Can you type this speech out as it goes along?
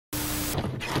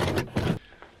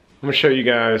I'm gonna show you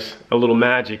guys a little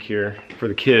magic here for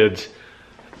the kids,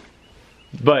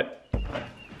 but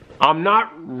I'm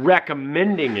not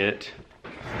recommending it.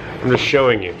 I'm just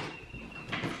showing you,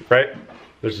 right?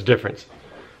 There's a difference.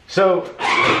 So,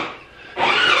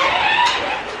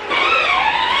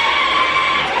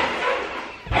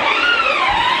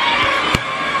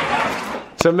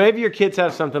 maybe your kids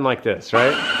have something like this,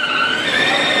 right?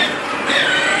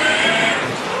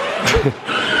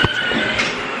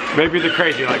 Maybe they're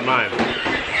crazy like mine.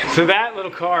 So that little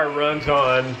car runs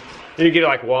on, you get it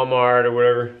like Walmart or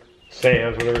whatever,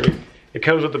 Sam's, whatever. It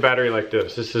comes with a battery like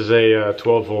this. This is a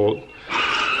 12 volt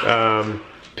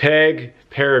PEG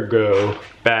Parago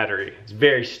battery. It's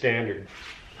very standard.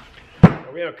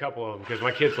 We have a couple of them because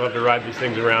my kids love to ride these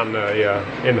things around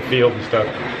in the field and stuff.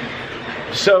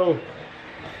 So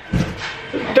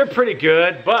they're pretty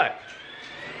good, but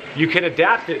you can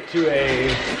adapt it to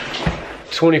a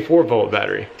 24 volt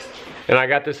battery. And I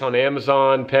got this on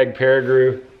Amazon, PEG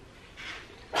Parago.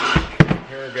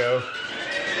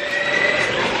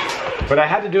 But I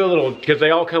had to do a little, because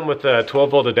they all come with a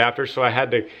 12 volt adapter, so I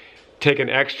had to take an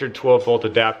extra 12 volt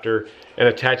adapter and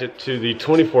attach it to the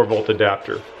 24 volt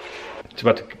adapter. It's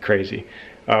about to get crazy.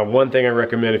 One thing I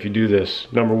recommend if you do this,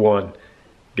 number one,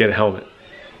 get a helmet.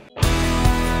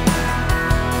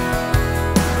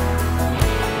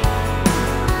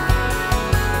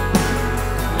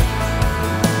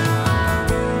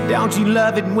 Don't you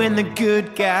love it when the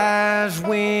good guys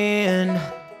win?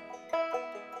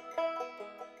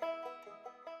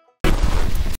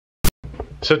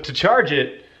 So to charge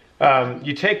it,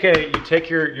 you take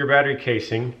your battery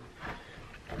casing,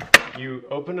 you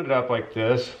open it up like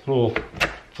this, little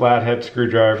flathead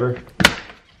screwdriver,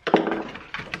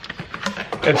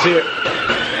 and see it.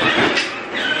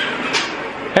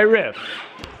 Hey Riff,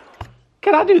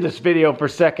 can I do this video for a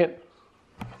second?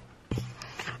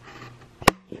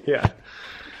 Yeah.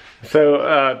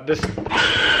 So this.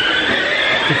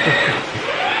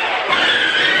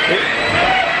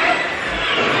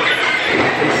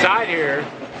 Inside here,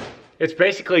 it's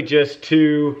basically just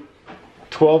two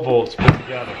 12 volts put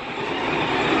together.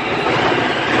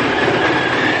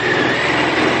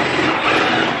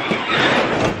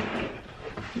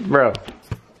 Bro,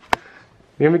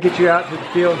 you want me to get you out to the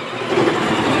field?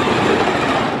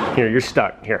 Here, you're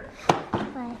stuck. Here.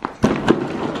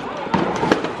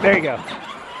 There you go.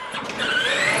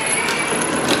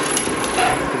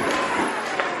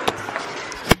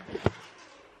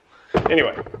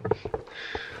 Anyway.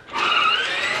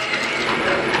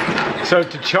 So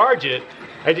to charge it,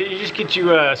 you just get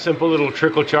you a simple little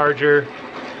trickle charger.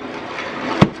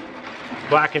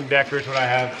 Black & Decker is what I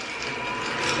have.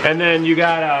 And then you hook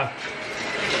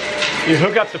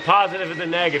up the positive and the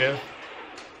negative.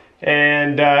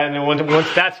 And then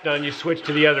once that's done, you switch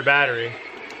to the other battery.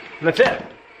 And that's it.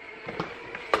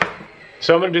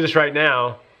 So I'm gonna do this right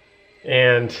now.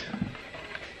 And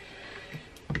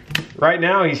right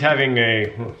now he's having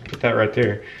put that right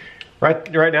there.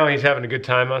 Right now he's having a good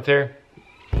time out there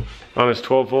on his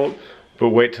 12 volt, but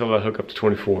wait till I hook up to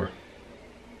 24.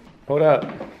 Hold up.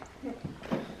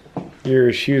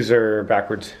 Your shoes are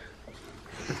backwards.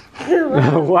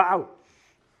 Wow.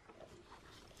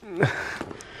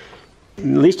 At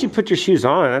least you put your shoes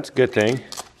on, that's a good thing.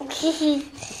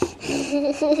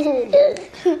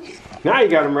 Now you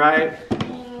got them right.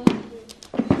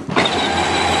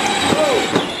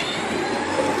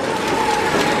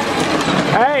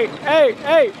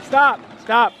 Hey, stop.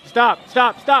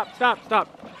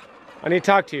 I need to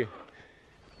talk to you.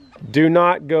 Do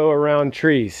not go around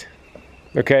trees,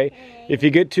 okay? If you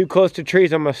get too close to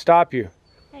trees, I'm gonna stop you.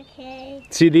 Okay.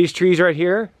 See these trees right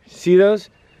here? See those?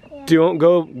 Yeah. Don't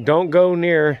go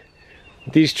near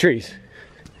these trees,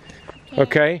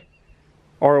 okay?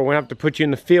 Or we're gonna have to put you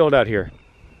in the field out here.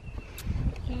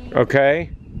 Okay?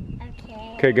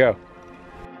 Okay, go.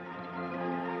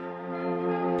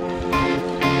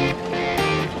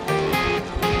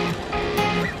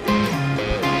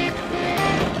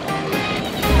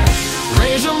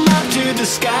 Raise them up to the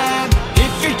sky.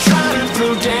 If you're trying to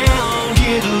throw down,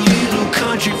 get a little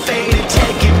country fade and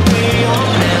take it way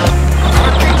on now.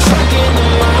 Park your truck in the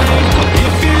line.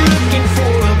 If you're looking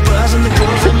for a buzz and the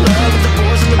girls in love with the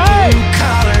boys in the blue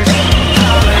collars.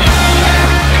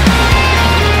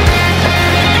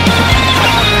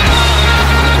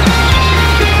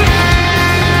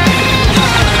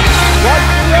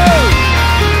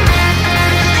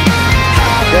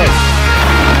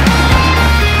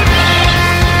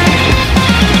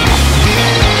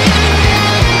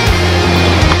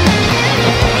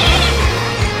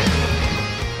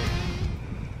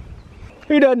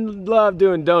 Who doesn't love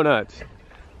doing donuts?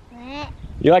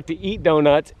 You like to eat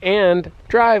donuts and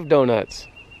drive donuts.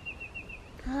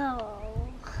 Oh.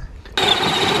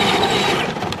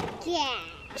 Yeah.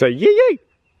 Say yee yee.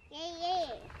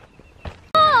 Yeah.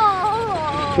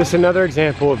 Oh. This is another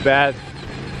example of bad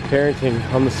parenting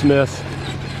on the Smiths.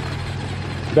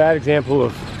 Bad example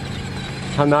of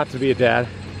how not to be a dad.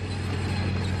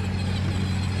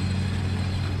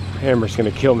 Amber's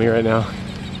gonna kill me right now.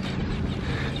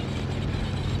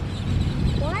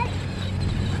 What?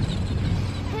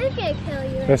 Who's gonna kill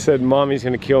you? I said mommy's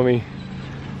gonna kill me.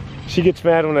 She gets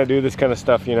mad when I do this kind of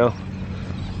stuff, you know.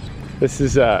 This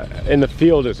is in the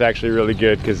field. It's actually really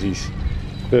good because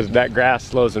that grass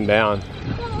slows him down.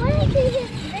 Well, what if he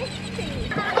hits this tree?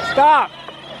 Stop!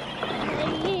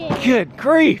 Good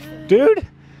grief, dude.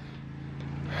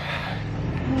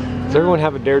 Does everyone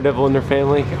have a daredevil in their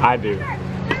family? I do.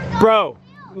 Bro,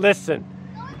 listen.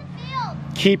 Go in the field.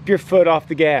 Keep your foot off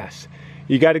the gas.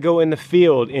 You got to go in the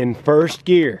field in first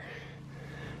gear.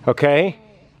 Okay?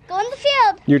 Go in the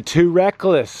field. You're too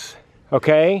reckless.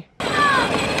 Okay?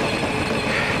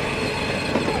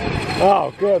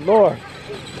 Oh, good Lord.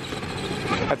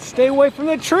 Stay away from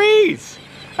the trees.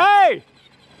 Hey!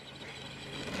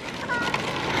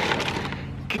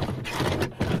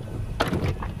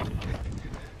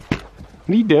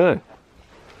 What are you doing?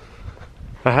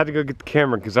 I had to go get the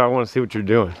camera because I want to see what you're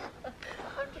doing. I'm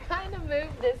trying to move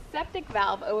this septic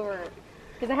valve over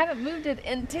because I haven't moved it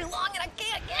in too long and I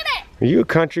can't get it. Are you a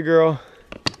country girl?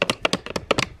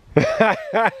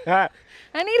 I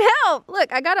need help.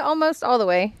 Look, I got it almost all the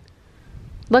way.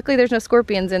 Luckily, there's no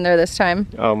scorpions in there this time.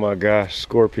 Oh my gosh,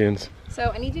 scorpions.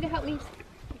 So I need you to help me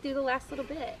do the last little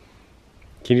bit.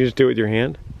 Can you just do it with your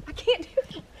hand? I can't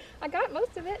do it. I got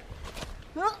most of it.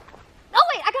 Oh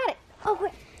wait, I got it. Oh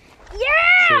wait.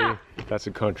 Yeah! See, that's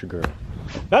a country girl.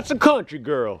 That's a country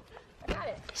girl. I got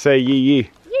it. Say yee yee.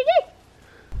 Yee yee.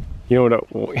 You know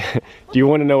what? Do you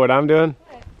want to know what I'm doing?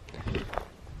 What?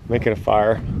 Making a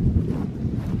fire.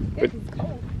 This is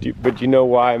cold. But you know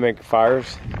why I make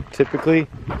fires typically?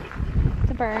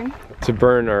 To burn. To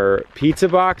burn our pizza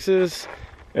boxes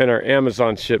and our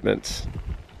Amazon shipments.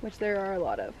 Which there are a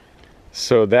lot of.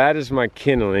 So that is my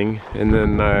kindling, and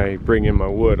then I bring in my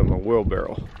wood on my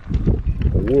wheelbarrow.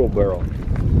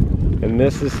 And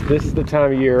this is the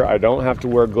time of year I don't have to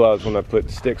wear gloves when I put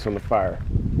sticks on the fire.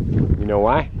 You know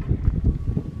why?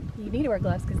 You need to wear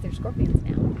gloves because there's scorpions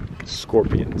now.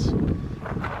 Scorpions.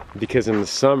 Because in the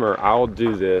summer I'll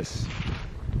do this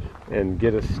and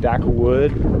get a stack of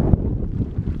wood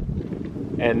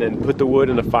and then put the wood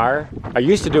in the fire. I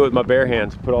used to do it with my bare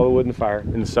hands, put all the wood in the fire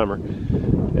in the summer.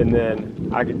 And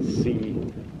then I could see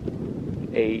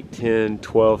 8, 10,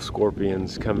 12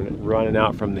 scorpions running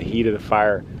out from the heat of the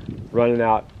fire, running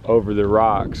out over the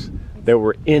rocks that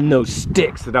were in those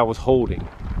sticks that I was holding.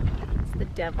 It's the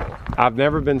devil. I've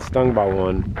never been stung by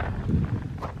one.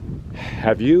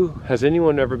 Have you? Has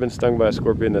anyone ever been stung by a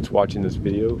scorpion that's watching this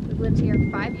video? We've lived here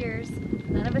 5 years.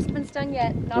 None of us have been stung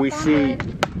yet.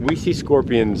 We see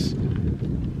scorpions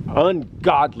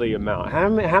ungodly amount. How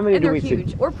many And do they're we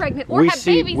huge, see? or pregnant, or have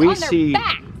babies on their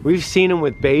back. We've seen them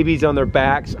with babies on their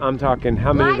backs. I'm talking,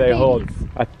 how many Live they hold? babies.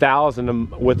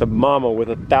 1,000 with a mama with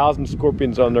 1,000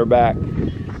 scorpions on their back.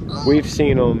 We've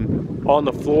seen them on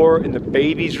the floor in the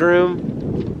baby's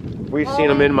room. We've seen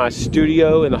them in my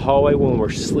studio in the hallway when we're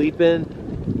sleeping.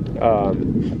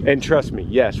 And trust me,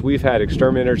 yes, we've had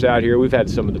exterminators out here. We've had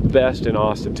some of the best in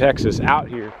Austin, Texas out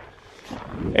here.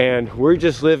 And we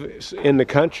just live in the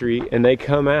country and they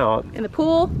come out. In the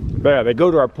pool. Yeah, they go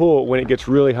to our pool when it gets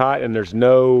really hot and there's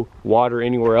no water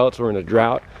anywhere else. We're in a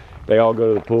drought. They all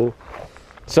go to the pool.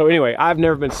 So anyway, I've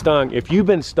never been stung. If you've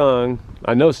been stung,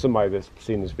 I know somebody that's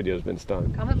seen this video has been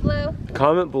stung. Comment below.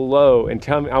 Comment below and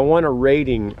tell me. I want a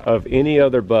rating of any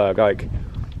other bug, like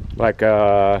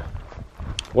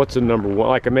what's the number one?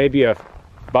 Like maybe a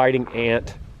biting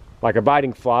ant, like a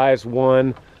biting fly is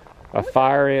 1, a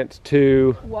fire ant's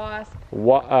 2, Wasp.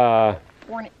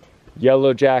 Hornet.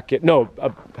 yellow jacket, no,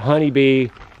 a honeybee.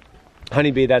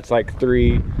 Honeybee, that's like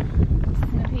 3.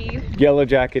 Centipede. Yellow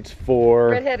jacket's 4.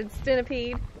 Red-headed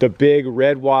centipede. The big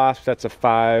red wasp, that's a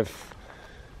 5.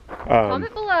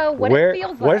 Comment below what where, it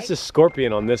feels like. Where's the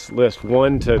scorpion on this list?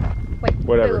 1 to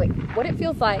whatever. Wait. What it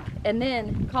feels like, and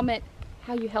then comment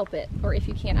how you help it, or if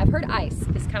you can. I've heard ice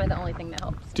is kind of the only thing that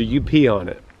helps. Do you pee on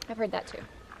it? I've heard that too.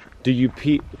 Do you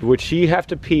pee? Would she have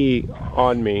to pee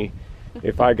on me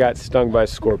if I got stung by a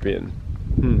scorpion?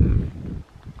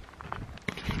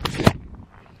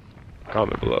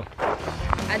 Comment below.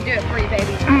 I'd do it for you,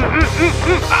 baby.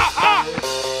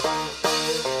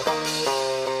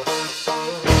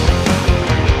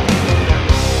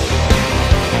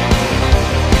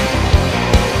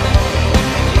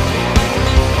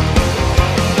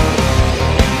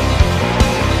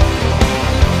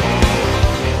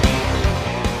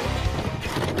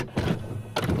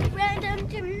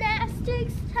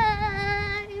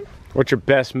 What's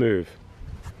your best move?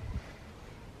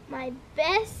 My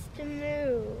best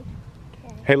move.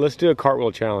 Okay. Hey, let's do a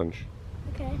cartwheel challenge.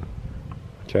 Okay.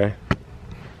 Okay.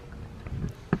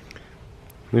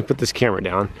 Let me put this camera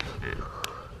down.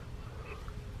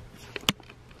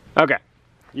 Okay.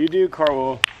 You do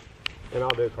cartwheel, and I'll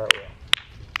do cartwheel.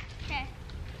 Okay.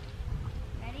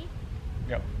 Ready?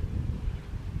 Yep.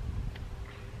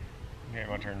 Okay,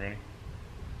 my turn. Ready?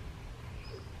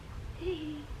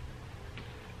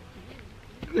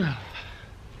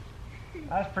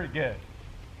 That's pretty good.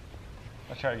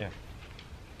 Let's try it again.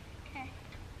 Okay.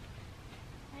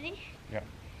 Ready? Yep.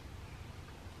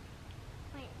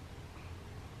 Wait.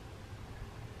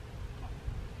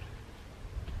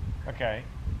 Okay.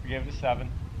 We gave it a 7.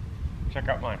 Check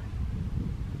out mine.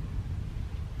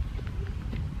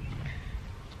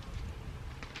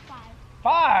 5.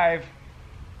 5?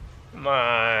 Come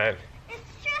on.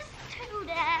 It's just 2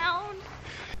 down.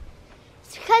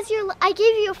 It's because I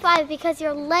gave you a 5 because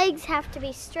your legs have to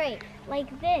be straight, like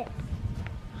this.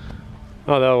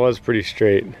 Oh, that was pretty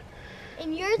straight.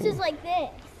 And yours is like this.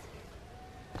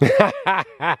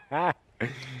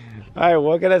 Alright,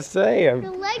 what can I say? Your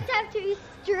legs have to be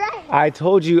straight. I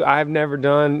told you I've never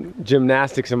done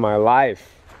gymnastics in my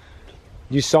life.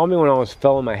 You saw me when I was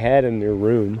fell on my head in your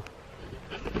room.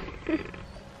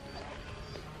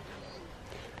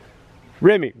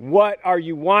 Remy, what are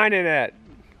you whining at?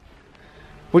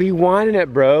 What are you whining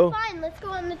at, bro? Fine, let's go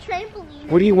on the trampoline.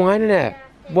 What are you whining at?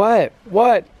 What?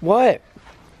 What,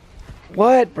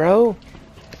 bro?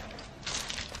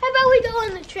 How about we go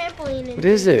on the trampoline and What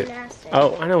is do it? gymnastics?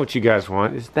 Oh, I know what you guys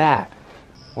want. It's that.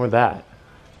 Or that.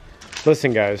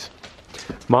 Listen, guys.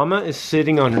 Mama is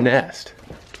sitting on a nest.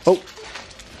 Oh.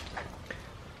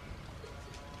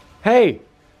 Hey.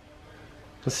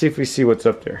 Let's see if we see what's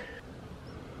up there.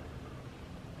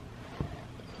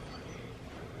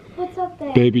 What's up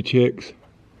there? Baby chicks.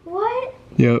 What?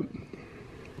 Yep.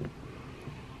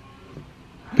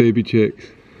 Baby chicks.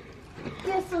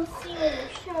 Guess I'll see when you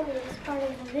show me this part of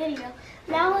the video.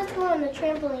 Now let's go on the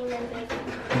trampoline and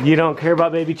baby. You don't care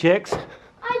about baby chicks?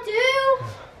 I do.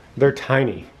 They're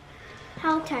tiny.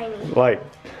 How tiny? Like,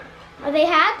 Are they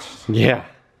hatched? yeah.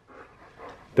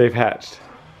 They've hatched.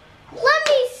 Let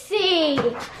me see.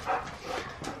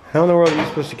 How in the world are you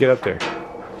supposed to get up there?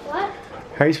 What?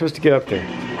 How are you supposed to get up there?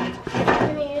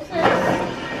 Let me use this.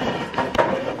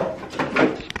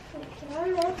 Get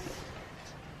on this.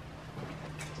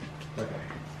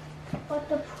 But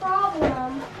the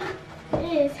problem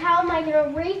is, how am I gonna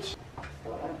reach?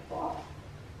 I'm gonna fall.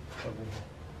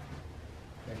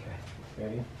 Okay.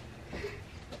 Ready?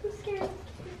 I'm scared.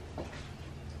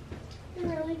 I'm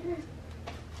really good.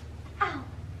 Ow.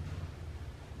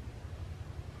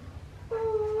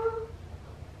 Aw.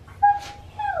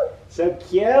 So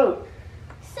cute. So cute.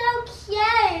 So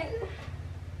cute.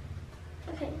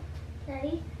 Okay,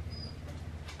 ready?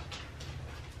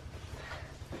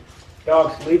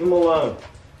 Dogs, leave them alone.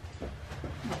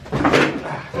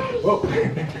 Whoa.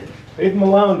 Leave them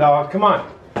alone, dog. Come on.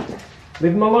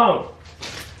 Leave them alone.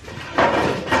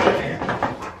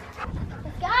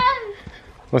 Let's go.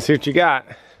 Let's see what you got.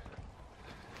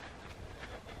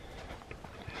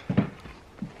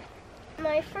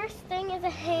 My first thing is a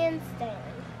handstand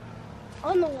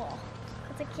on the wall,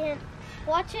 because I can't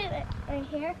watch it right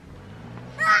here.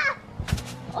 Ah!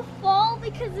 I'll fall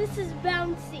because this is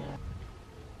bouncy.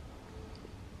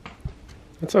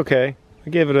 It's okay. I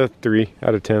gave it a 3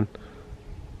 out of 10.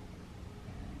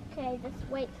 Okay, just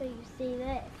wait till you see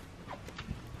this.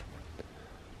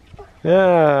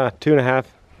 Yeah, 2.5.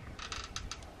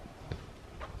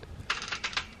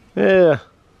 Yeah.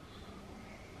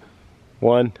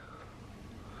 1.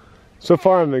 So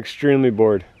far, I'm extremely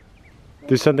bored.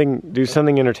 Do something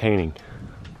entertaining.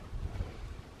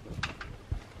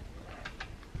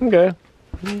 Okay.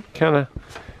 Kind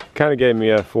of gave me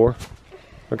a 4.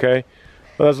 Okay.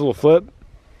 Well, that's a little flip.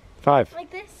 5. Like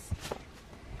this.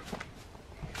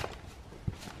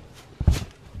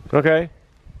 Okay.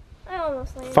 I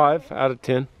almost landed. 5 out of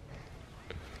 10.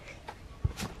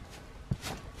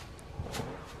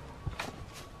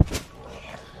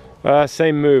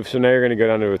 Same move, so now you're gonna go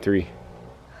down to a 3.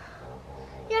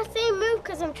 Yeah, same move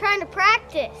because I'm trying to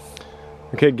practice.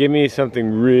 Okay, give me something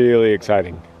really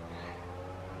exciting.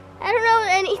 I don't know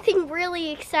anything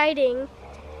really exciting.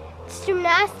 It's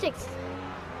gymnastics.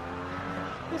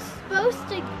 It's supposed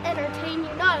to entertain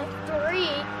you, not a 3.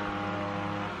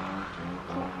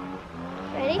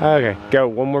 Ready? Okay, go.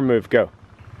 One more move. Go.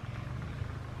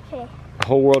 Okay. The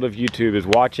whole world of YouTube is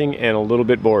watching and a little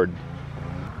bit bored.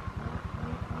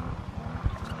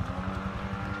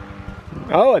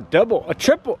 Oh, a double, a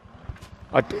triple.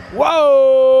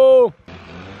 Whoa!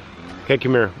 Okay,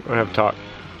 come here. I have to talk.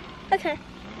 Okay.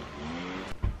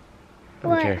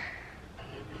 What? Okay.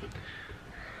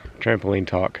 Trampoline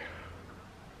talk.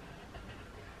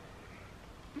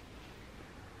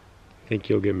 Think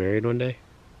you'll get married one day?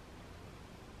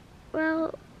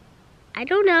 Well, I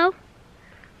don't know.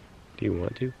 Do you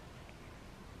want to?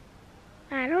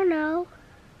 I don't know.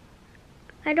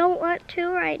 I don't want to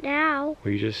right now.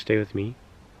 Will you just stay with me?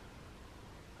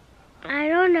 I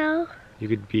don't know. You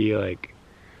could be like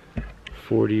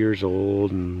 40 years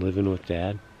old and living with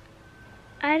Dad.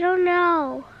 I don't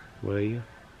know. Will you?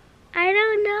 I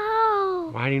don't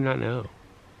know. Why do you not know?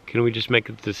 Can we just make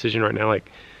a decision right now,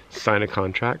 like sign a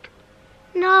contract?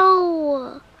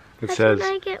 No. It That's says,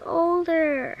 when I get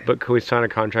older. but can we sign a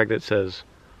contract that says,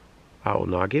 I will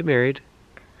not get married.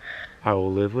 I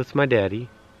will live with my daddy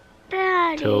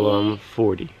Daddy. till I'm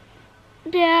 40.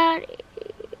 Daddy.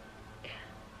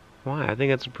 Why? I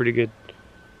think that's a pretty good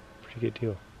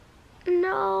deal.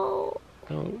 No.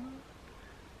 No.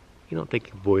 You don't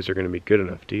think boys are going to be good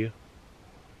enough, do you?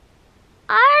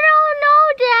 I don't know,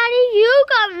 Daddy. You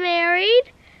got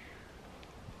married.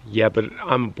 Yeah, but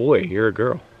I'm a boy. You're a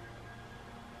girl.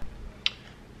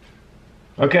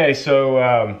 Okay,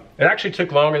 so it actually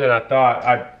took longer than I thought.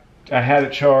 I had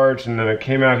it charged, and then I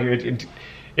came out here.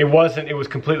 It was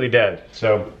completely dead.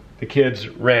 So the kids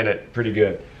ran it pretty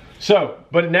good. So,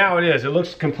 but now it is. It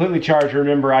looks completely charged.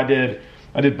 Remember, I did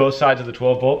both sides of the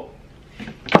 12-volt.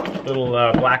 Little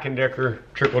Black & Decker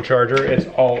trickle charger. It's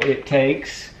all it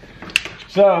takes.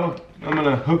 So I'm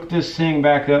gonna hook this thing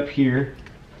back up here,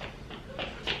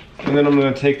 and then I'm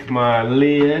gonna take my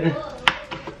lid,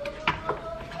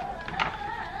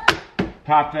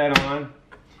 pop that on,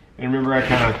 and remember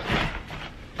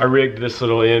I rigged this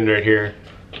little end right here.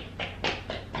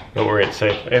 Don't worry, it's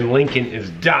safe. And Lincoln is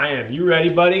dying. You ready,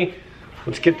 buddy?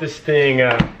 Let's get this thing.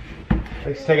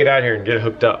 Let's take it out here and get it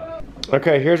hooked up.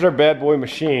 Okay, here's our bad boy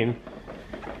machine,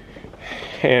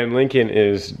 and Lincoln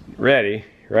is ready.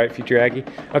 Right, Future Aggie?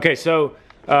 Okay, so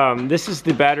this is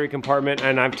the battery compartment,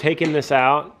 and I've taken this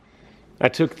out. I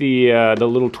took the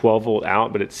little 12-volt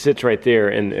out, but it sits right there,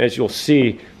 and as you'll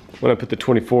see, when I put the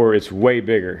 24, it's way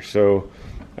bigger. So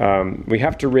we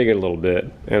have to rig it a little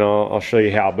bit, and I'll show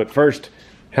you how. But first,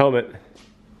 helmet.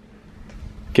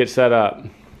 Get set up.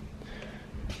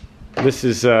 This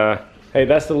is, hey,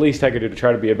 that's the least I could do to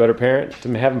try to be a better parent,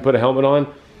 to have him put a helmet on.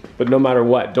 But no matter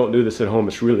what, don't do this at home.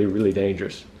 It's really, really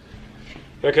dangerous.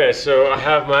 Okay, so I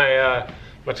have my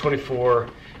 24,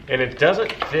 and it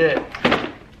doesn't fit.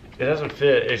 It doesn't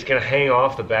fit. It's gonna hang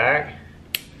off the back.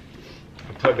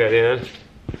 I'll plug that in.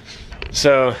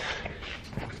 So,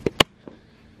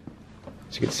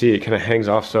 as you can see, it kind of hangs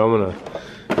off. So I'm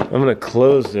gonna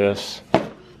close this,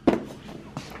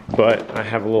 but I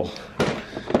have a little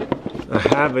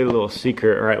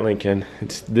secret, right, Lincoln?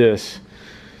 It's this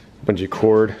bungee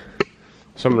cord.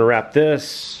 So I'm gonna wrap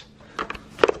this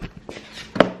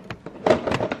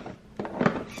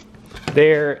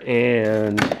there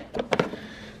and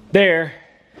there,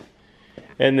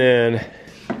 and then,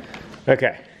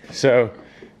 okay, so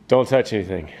don't touch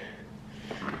anything.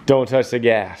 Don't touch the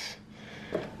gas.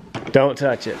 Don't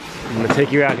touch it. I'm gonna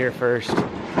take you out here first,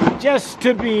 just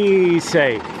to be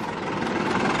safe.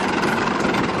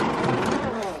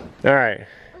 All right,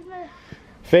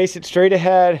 face it straight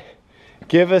ahead.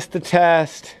 Give us the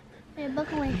test. I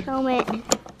buckle my helmet. How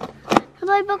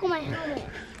do I buckle my helmet?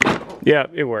 Yeah,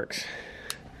 it works.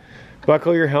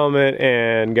 Buckle your helmet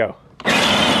and go.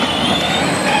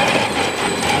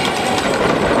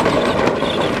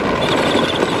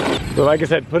 So like I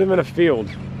said, put him in a field,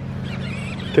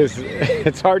 because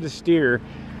it's hard to steer.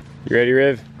 You ready,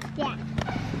 Riv? Yeah.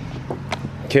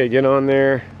 Okay, get on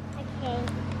there.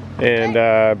 Okay.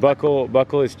 And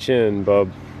buckle his chin,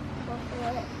 bub.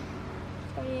 Buckle it.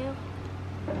 For you.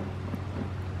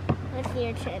 Let's see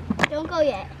your chin. Don't go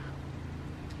yet.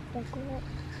 Buckle it.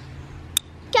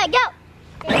 Okay, go!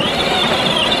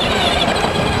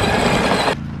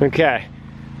 Okay.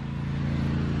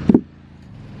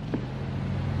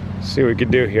 See what we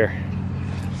can do here.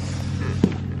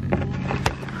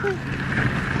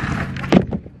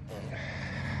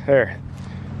 There.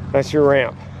 That's your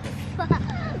ramp.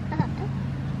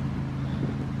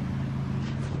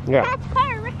 Yeah. That's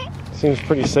perfect. Seems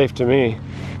pretty safe to me.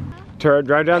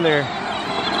 Drive down there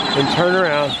and turn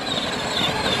around.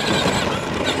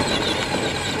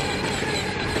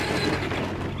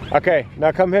 Okay,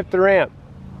 now come hit the ramp.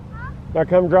 Now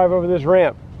come drive over this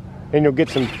ramp, and you'll get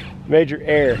some major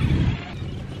air.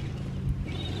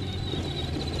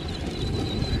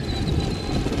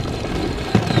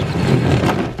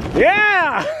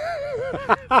 Yeah!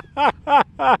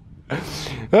 That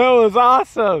was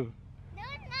awesome. That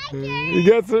was You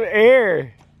got some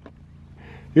air.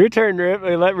 Your turn, Riv.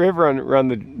 Let Riv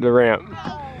run the ramp.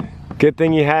 Good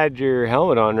thing you had your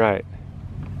helmet on, right?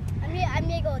 I'm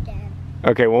gonna go again.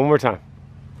 Okay, one more time.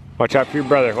 Watch out for your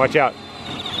brother. Watch out.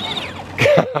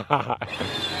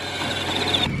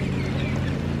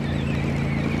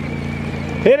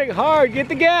 Hit it hard. Get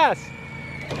the gas.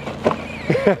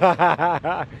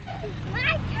 My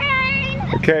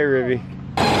turn. Okay, Rivy.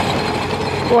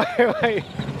 Wait.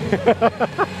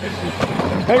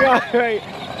 Hang on, wait.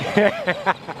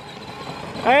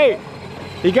 Hey,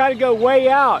 you gotta go way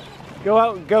out.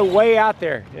 Go way out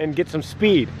there and get some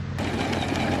speed.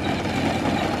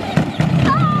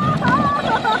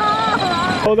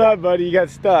 Hold on, buddy, you got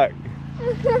stuck.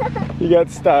 You got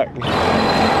stuck.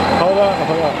 Hold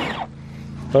up.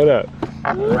 Hold up.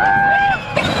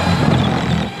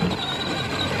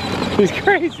 He's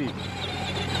crazy.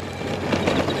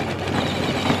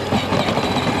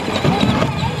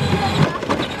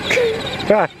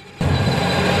 That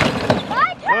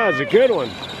was a good one.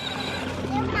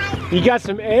 You got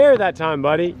some air that time,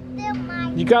 buddy.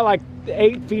 You got like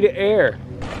 8 feet of air.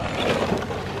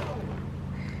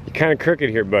 You're kind of crooked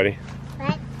here, buddy.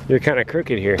 What? You're kind of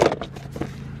crooked here.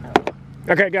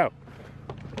 Okay, go.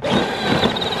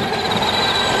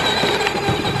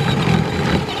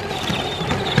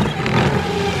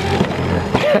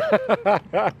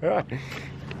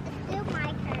 Still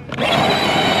my turn.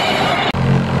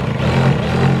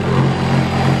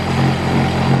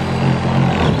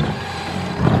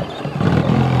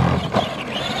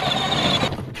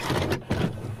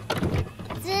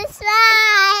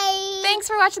 Thanks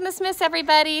for watching The Smiths,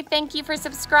 everybody. Thank you for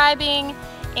subscribing,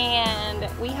 and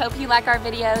we hope you like our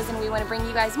videos, and we want to bring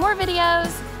you guys more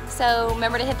videos. So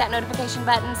remember to hit that notification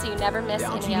button so you never miss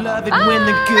any of them. Don't you love it when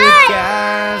the good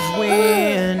guys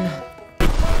win?